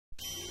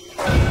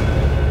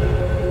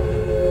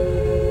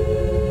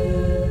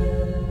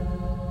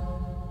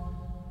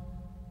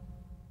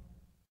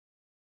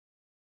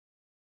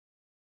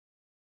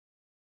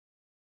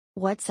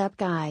What's up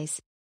guys?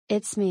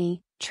 It's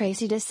me,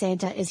 Tracey De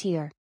Santa is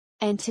here.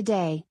 And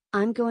today,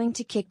 I'm going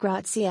to kick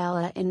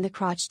Graziella in the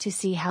crotch to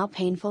see how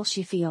painful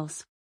she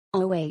feels.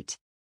 Oh wait.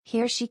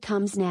 Here she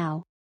comes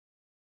now.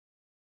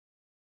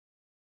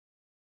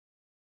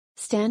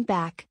 Stand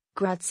back,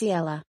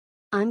 Graziella.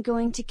 I'm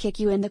going to kick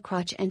you in the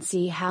crotch and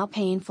see how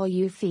painful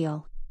you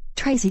feel.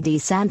 Tracey De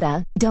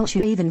Santa, don't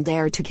you even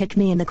dare to kick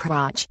me in the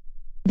crotch.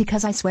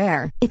 Because I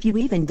swear, if you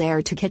even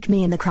dare to kick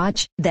me in the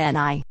crotch, then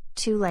I...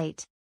 Too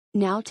late.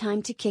 Now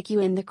time to kick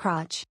you in the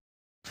crotch.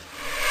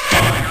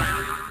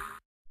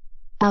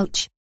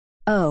 Ouch.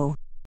 Oh.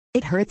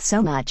 It hurts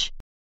so much.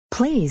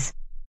 Please.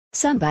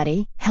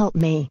 Somebody, help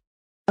me.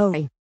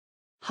 Oh.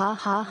 Ha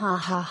ha ha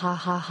ha ha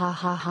ha ha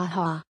ha ha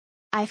ha.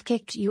 I've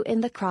kicked you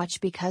in the crotch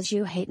because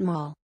you hate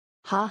mall.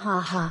 Ha ha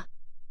ha.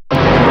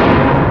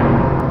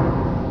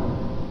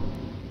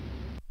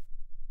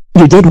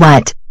 You did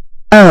what?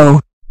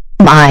 Oh.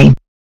 My.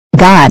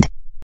 God.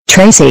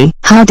 Tracey,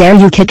 how dare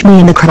you kick me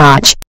in the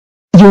crotch?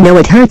 You know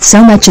it hurts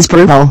so much, it's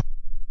brutal.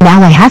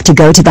 Now I have to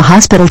go to the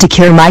hospital to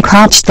cure my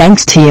crotch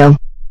thanks to you.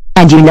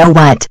 And you know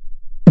what?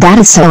 That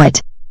is so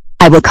it.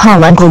 I will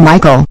call Uncle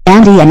Michael,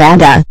 Andy,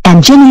 Amanda,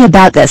 and Jimmy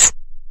about this.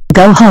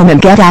 Go home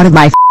and get out of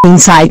my f***ing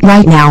sight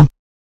right now.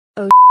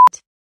 Oh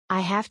shit.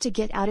 I have to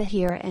get out of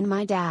here and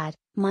my dad,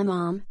 my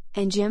mom,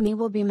 and Jimmy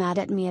will be mad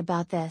at me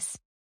about this.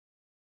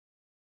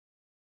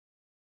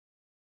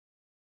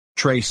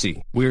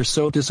 Tracey, we're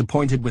so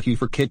disappointed with you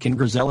for kicking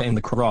Graziella in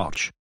the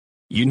crotch.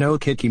 You know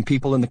kicking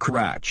people in the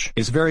crotch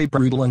is very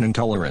brutal and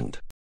intolerant.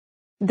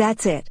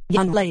 That's it,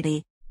 young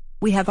lady.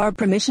 We have our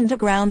permission to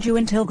ground you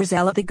until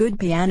Graziella the good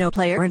piano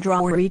player and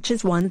drawer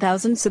reaches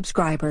 1,000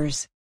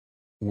 subscribers.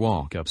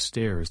 Walk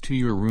upstairs to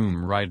your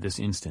room right this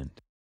instant.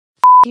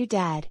 You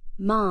dad,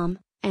 mom,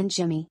 and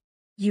Jimmy.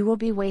 You will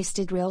be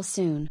wasted real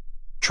soon.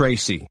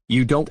 Tracey,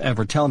 you don't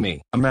ever tell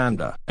me,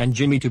 Amanda, and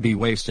Jimmy to be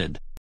wasted.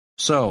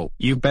 So,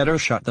 you better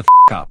shut the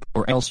f*** up,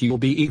 or else you'll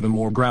be even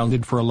more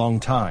grounded for a long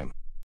time.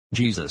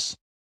 Jesus.